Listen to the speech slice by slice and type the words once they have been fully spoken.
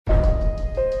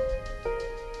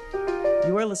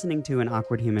You are listening to an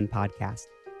Awkward Human podcast.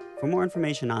 For more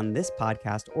information on this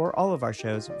podcast or all of our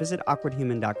shows, visit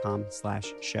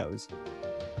awkwardhuman.com/shows.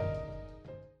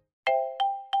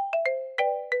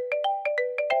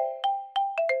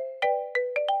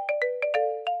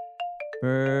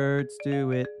 Birds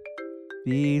do it,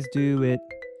 bees do it,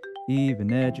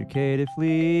 even educated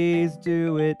fleas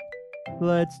do it.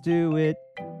 Let's do it.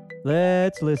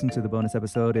 Let's listen to the bonus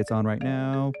episode. It's on right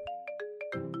now.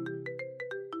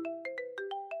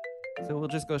 So we'll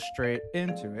just go straight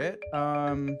into it.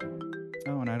 And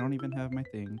I don't even have my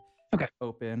thing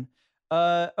open.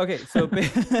 Okay, so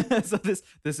so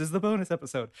this is the bonus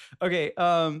episode. Okay,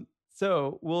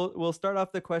 so we'll start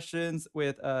off the questions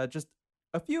with just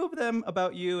a few of them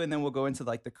about you, and then we'll go into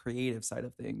like the creative side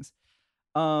of things.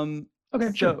 Okay,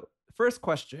 sure. So first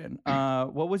question,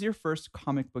 what was your first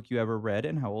comic book you ever read,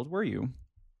 and how old were you?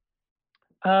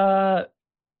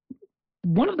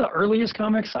 One of the earliest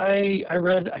comics I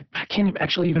read, I can't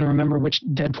actually even remember which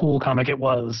Deadpool comic it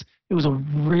was. It was a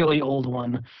really old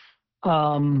one.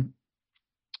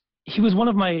 He was one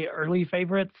of my early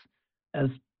favorites, as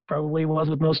probably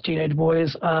was with most teenage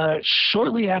boys.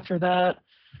 Shortly after that,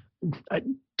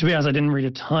 to be honest, I didn't read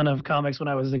a ton of comics when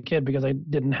I was a kid because I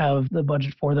didn't have the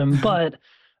budget for them. But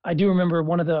I do remember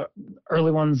one of the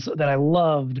early ones that I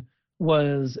loved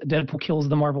was Deadpool Kills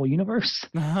the Marvel Universe.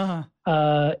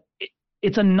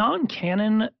 It's a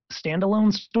non-canon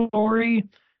standalone story,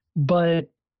 but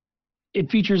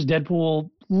it features Deadpool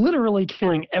literally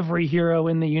killing every hero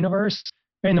in the universe,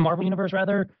 in the Marvel Universe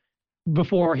rather,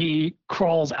 before he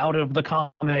crawls out of the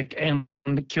comic and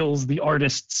kills the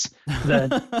artists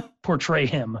that portray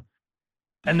him,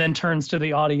 and then turns to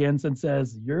the audience and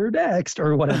says, "You're next,"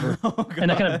 or whatever. And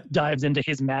that kind of dives into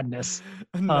his madness.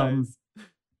 Nice.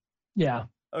 Yeah.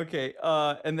 Okay.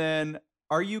 And then,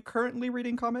 are you currently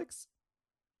reading comics?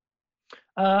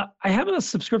 I have a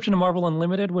subscription to Marvel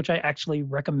Unlimited, which I actually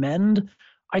recommend.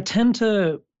 I tend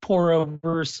to pour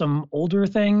over some older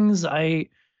things. I've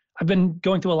been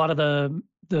going through a lot of the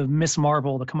Miss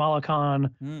Marvel, the Kamala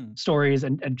Khan stories,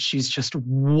 and she's just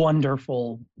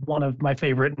wonderful. One of my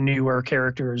favorite newer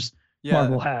characters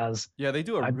Marvel has. Yeah, they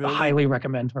do I highly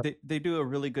recommend her. They do a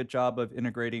really good job of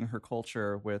integrating her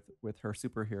culture with her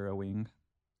superhero wing.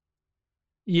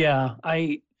 Yeah,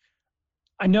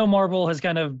 I know Marvel has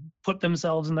kind of put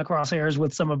themselves in the crosshairs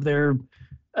with some of their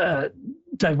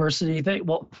diversity. They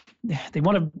want to.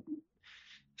 I'm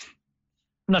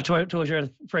not totally sure how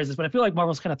to phrase this, but I feel like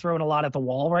Marvel's kind of throwing a lot at the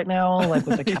wall right now, like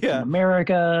with the Captain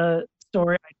America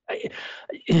story. I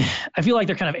feel like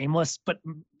they're kind of aimless, but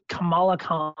Kamala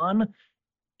Khan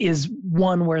is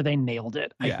one where they nailed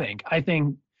it, I think. I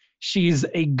think she's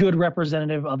a good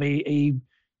representative of a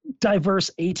diverse,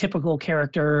 atypical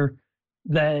character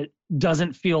that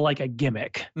doesn't feel like a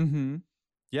gimmick. Mm-hmm.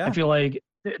 Yeah. I feel like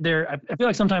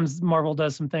sometimes Marvel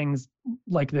does some things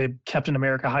like the Captain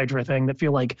America Hydra thing that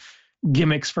feel like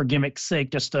gimmicks for gimmick's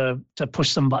sake, just to push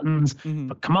some buttons. Mm-hmm.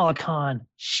 But Kamala Khan,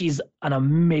 she's an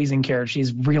amazing character.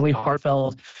 She's really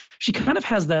heartfelt. She kind of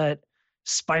has that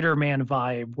Spider-Man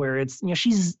vibe where it's,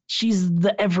 she's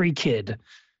the every kid,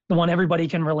 the one everybody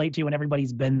can relate to and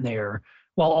everybody's been there,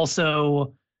 while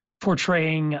also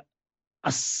portraying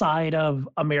a side of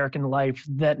American life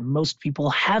that most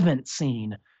people haven't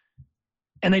seen.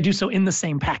 And they do so in the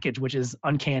same package, which is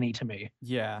uncanny to me.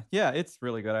 Yeah, it's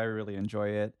really good. I really enjoy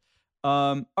it.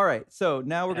 All right, so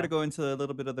now we're going to go into a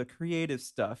little bit of the creative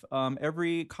stuff.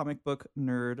 Every comic book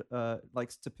nerd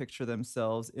likes to picture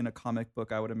themselves in a comic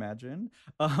book, I would imagine.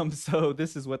 So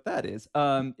this is what that is.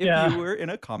 If you were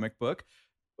in a comic book,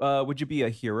 would you be a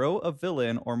hero, a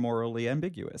villain, or morally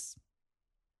ambiguous?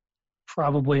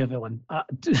 Probably a villain.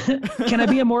 Can I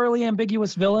be a morally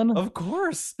ambiguous villain? Of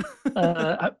course.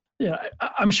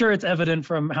 I'm sure it's evident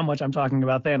from how much I'm talking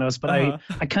about Thanos, but I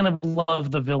kind of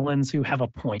love the villains who have a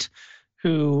point,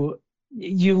 who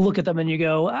you look at them and you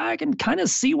go, I can kind of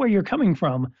see where you're coming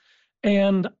from.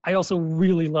 And I also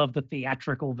really love the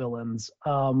theatrical villains.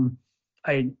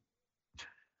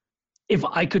 If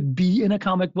I could be in a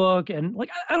comic book and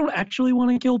I don't actually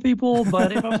want to kill people,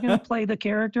 but if I was going to play the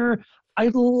character,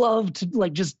 I'd love to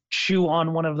just chew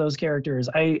on one of those characters.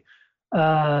 I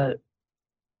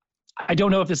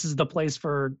don't know if this is the place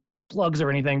for plugs or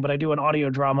anything, but I do an audio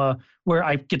drama where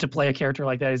I get to play a character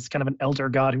like that. He's kind of an elder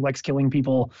god who likes killing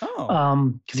people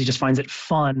because he just finds it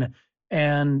fun.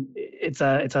 And it's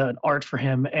an art for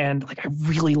him. And I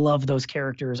really love those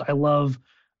characters. I love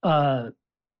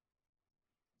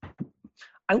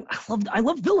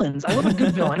villains. I love a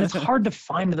good villain. It's hard to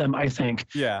find them, I think.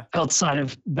 Yeah. Outside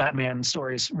of Batman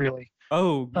stories, really.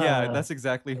 Oh, yeah. That's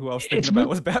exactly who I was thinking about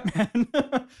was Batman.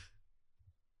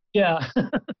 Yeah.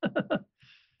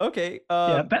 Okay.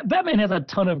 Yeah, Batman has a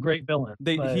ton of great villains.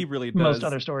 He really does. Most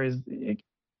other stories,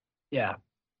 yeah.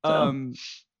 So.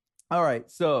 All right.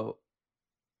 So,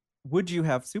 would you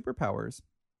have superpowers?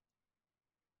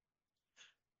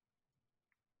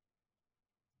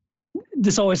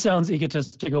 This always sounds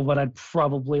egotistical, but I'd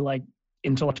probably like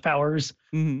intellect powers.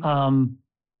 Mm-hmm.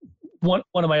 One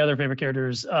of my other favorite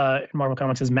characters in Marvel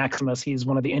Comics is Maximus. He's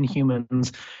one of the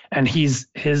Inhumans, and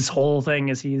his whole thing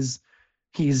is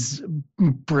he's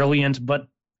brilliant but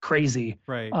crazy.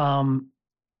 Right.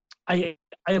 I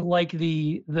like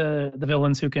the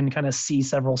villains who can kind of see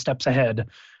several steps ahead,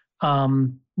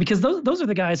 because those are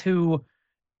the guys who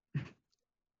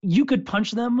you could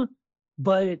punch them,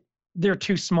 but they're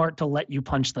too smart to let you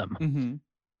punch them. Mm-hmm.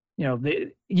 You know,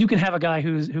 you can have a guy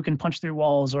who can punch through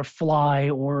walls or fly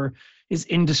or is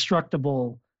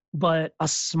indestructible, but a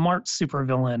smart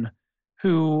supervillain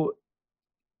who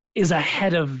is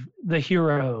ahead of the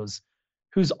heroes,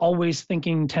 who's always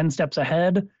thinking 10 steps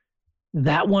ahead,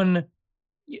 that one,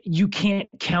 you can't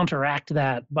counteract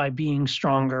that by being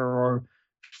stronger or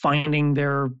finding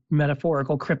their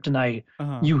metaphorical kryptonite.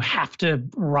 You have to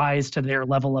rise to their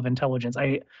level of intelligence.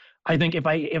 I think if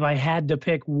I had to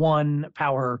pick one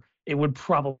power, it would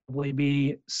probably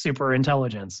be super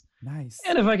intelligence. Nice.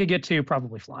 And if I could get two,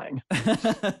 probably flying.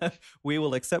 We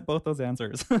will accept both those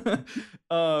answers.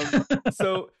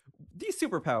 So these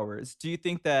superpowers, do you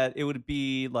think that it would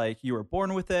be like you were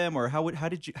born with them, or how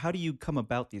do you come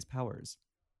about these powers?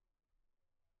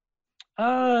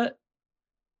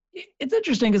 It's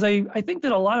interesting because I think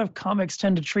that a lot of comics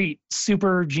tend to treat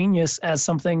super genius as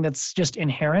something that's just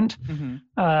inherent.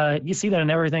 Mm-hmm. You see that in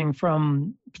everything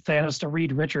from Thanos to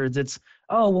Reed Richards. It's,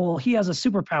 oh, well, he has a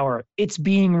superpower. It's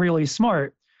being really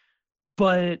smart.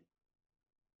 But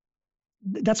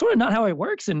that's sort of not how it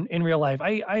works in real life.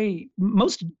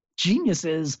 Most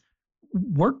geniuses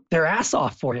work their ass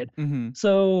off for it. Mm-hmm.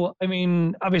 So, I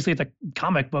mean, obviously it's a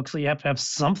comic book, so you have to have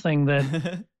something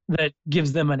that that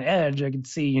gives them an edge. I could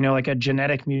see, you know, like a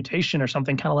genetic mutation or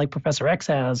something, kind of like Professor X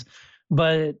has.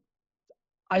 But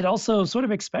I'd also sort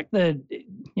of expect that, you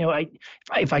know,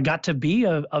 if I got to be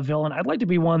a villain, I'd like to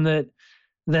be one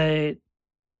that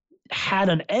had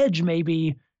an edge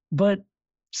maybe, but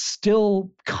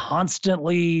still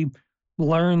constantly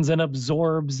learns and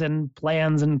absorbs and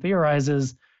plans and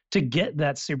theorizes to get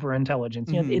that super intelligence.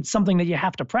 Mm-hmm. You know, it's something that you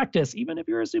have to practice, even if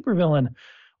you're a supervillain.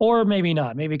 Or maybe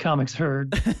not. Maybe comics are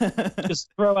just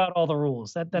throw out all the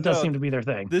rules. That does seem to be their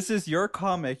thing. This is your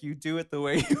comic. You do it the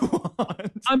way you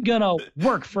want. I'm gonna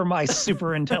work for my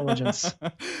super intelligence.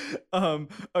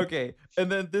 Okay.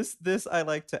 And then this I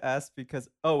like to ask because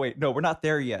we're not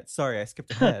there yet. Sorry, I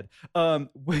skipped ahead.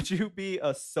 Would you be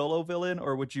a solo villain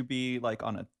or would you be like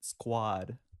on a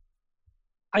squad?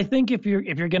 I think if you're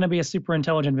gonna be a super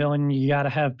intelligent villain, you gotta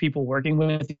have people working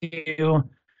with you.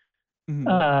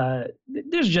 Mm-hmm.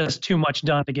 There's just too much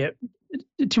to get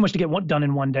done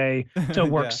in one day to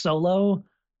work solo.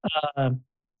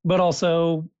 But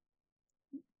also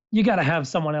you got to have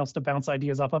someone else to bounce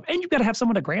ideas off of, and you got to have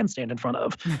someone to grandstand in front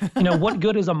of. You know, what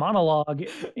good is a monologue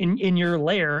in your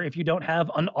lair if you don't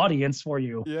have an audience for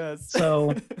you? Yes.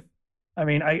 So, I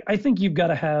mean, I think you've got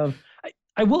to have.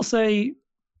 I will say,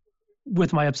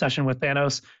 with my obsession with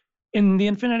Thanos, in the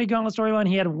Infinity Gauntlet storyline,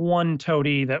 he had one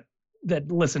toady that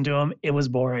listened to him. It was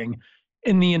boring.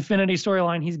 In the Infinity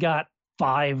storyline, he's got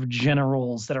 5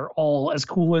 generals that are all as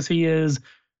cool as he is,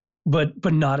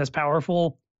 but not as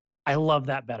powerful. I love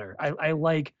that better. I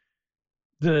like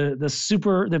the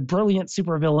brilliant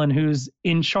supervillain who's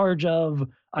in charge of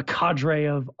a cadre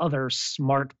of other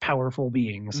smart, powerful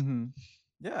beings. Mm-hmm.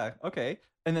 Yeah. Okay.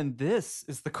 And then this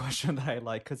is the question that I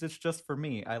like because it's just for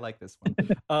me. I like this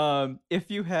one.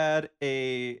 If you had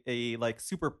a like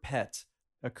super pet,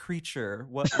 a creature,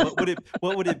 what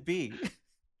would it be?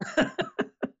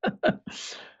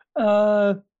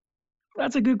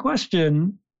 That's a good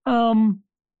question.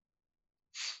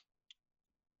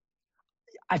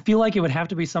 I feel like it would have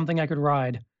to be something I could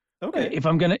ride. Okay. If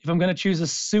I'm gonna choose a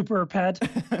super pet,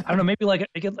 I don't know, maybe like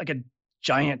a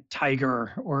giant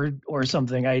tiger or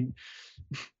something.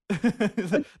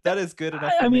 That is good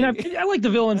enough. I mean, I like the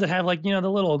villains that have, like, you know,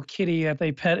 the little kitty that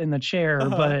they pet in the chair.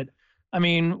 But I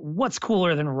mean, what's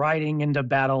cooler than riding into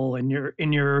battle and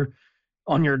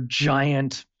on your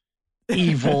giant,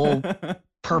 evil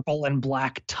purple and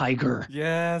black tiger?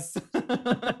 Yes.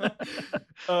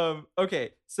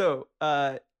 Okay, so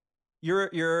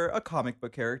you're a comic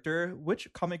book character. Which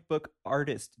comic book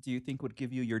artist do you think would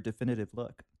give you your definitive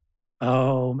look?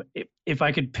 If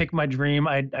I could pick my dream,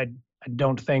 I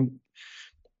don't think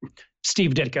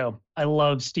Steve Ditko. I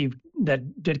love Steve. That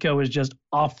Ditko is just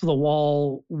off the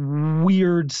wall,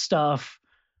 weird stuff.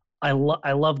 I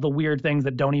love the weird things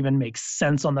that don't even make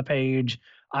sense on the page.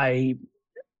 I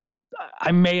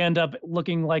may end up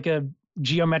looking like a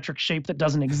geometric shape that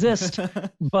doesn't exist,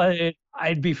 but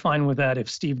I'd be fine with that if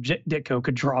Steve Ditko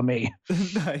could draw me.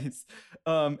 Nice.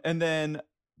 And then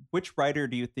which writer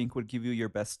do you think would give you your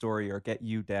best story or get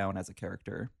you down as a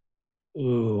character?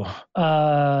 Ooh.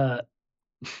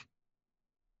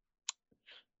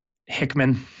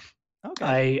 Hickman.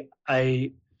 Okay.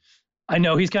 I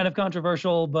know he's kind of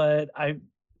controversial, but I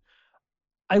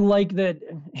like that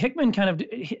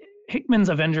Hickman's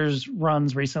Avengers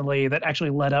runs recently that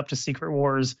actually led up to Secret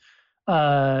Wars.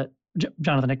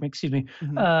 Jonathan Hickman, excuse me.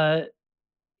 Mhm.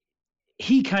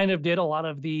 He kind of did a lot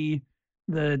of the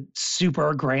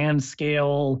super grand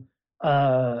scale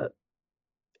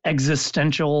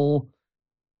existential,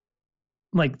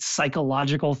 like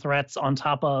psychological threats on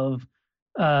top of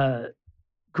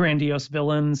grandiose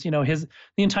villains. You know, the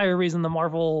entire reason the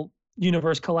Marvel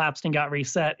universe collapsed and got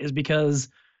reset is because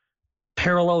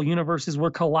parallel universes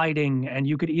were colliding and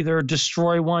you could either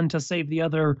destroy one to save the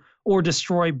other or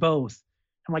destroy both.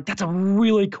 I'm like, that's a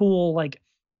really cool, like,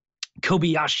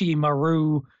 Kobayashi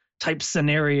Maru type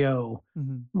scenario.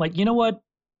 Mm-hmm. Like, you know what?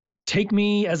 Take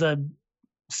me as a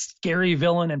scary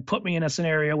villain and put me in a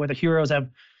scenario where the heroes have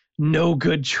no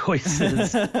good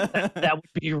choices. that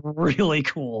would be really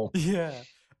cool. Yeah.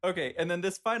 Okay. And then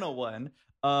this final one,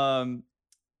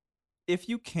 if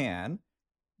you can,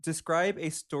 describe a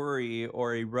story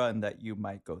or a run that you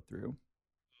might go through.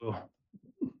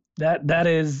 That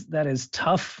is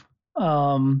tough.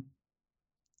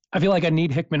 I feel like I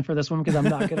need Hickman for this one because I'm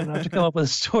not good enough to come up with a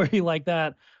story like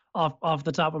that off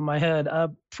the top of my head.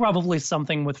 Probably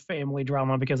something with family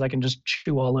drama because I can just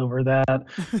chew all over that.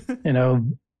 You know,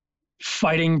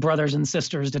 fighting brothers and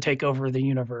sisters to take over the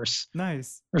universe.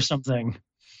 Nice. Or something.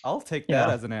 I'll take that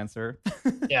as an answer.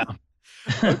 Yeah.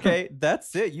 Okay,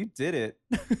 that's it. You did it.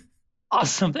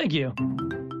 Awesome. Thank you.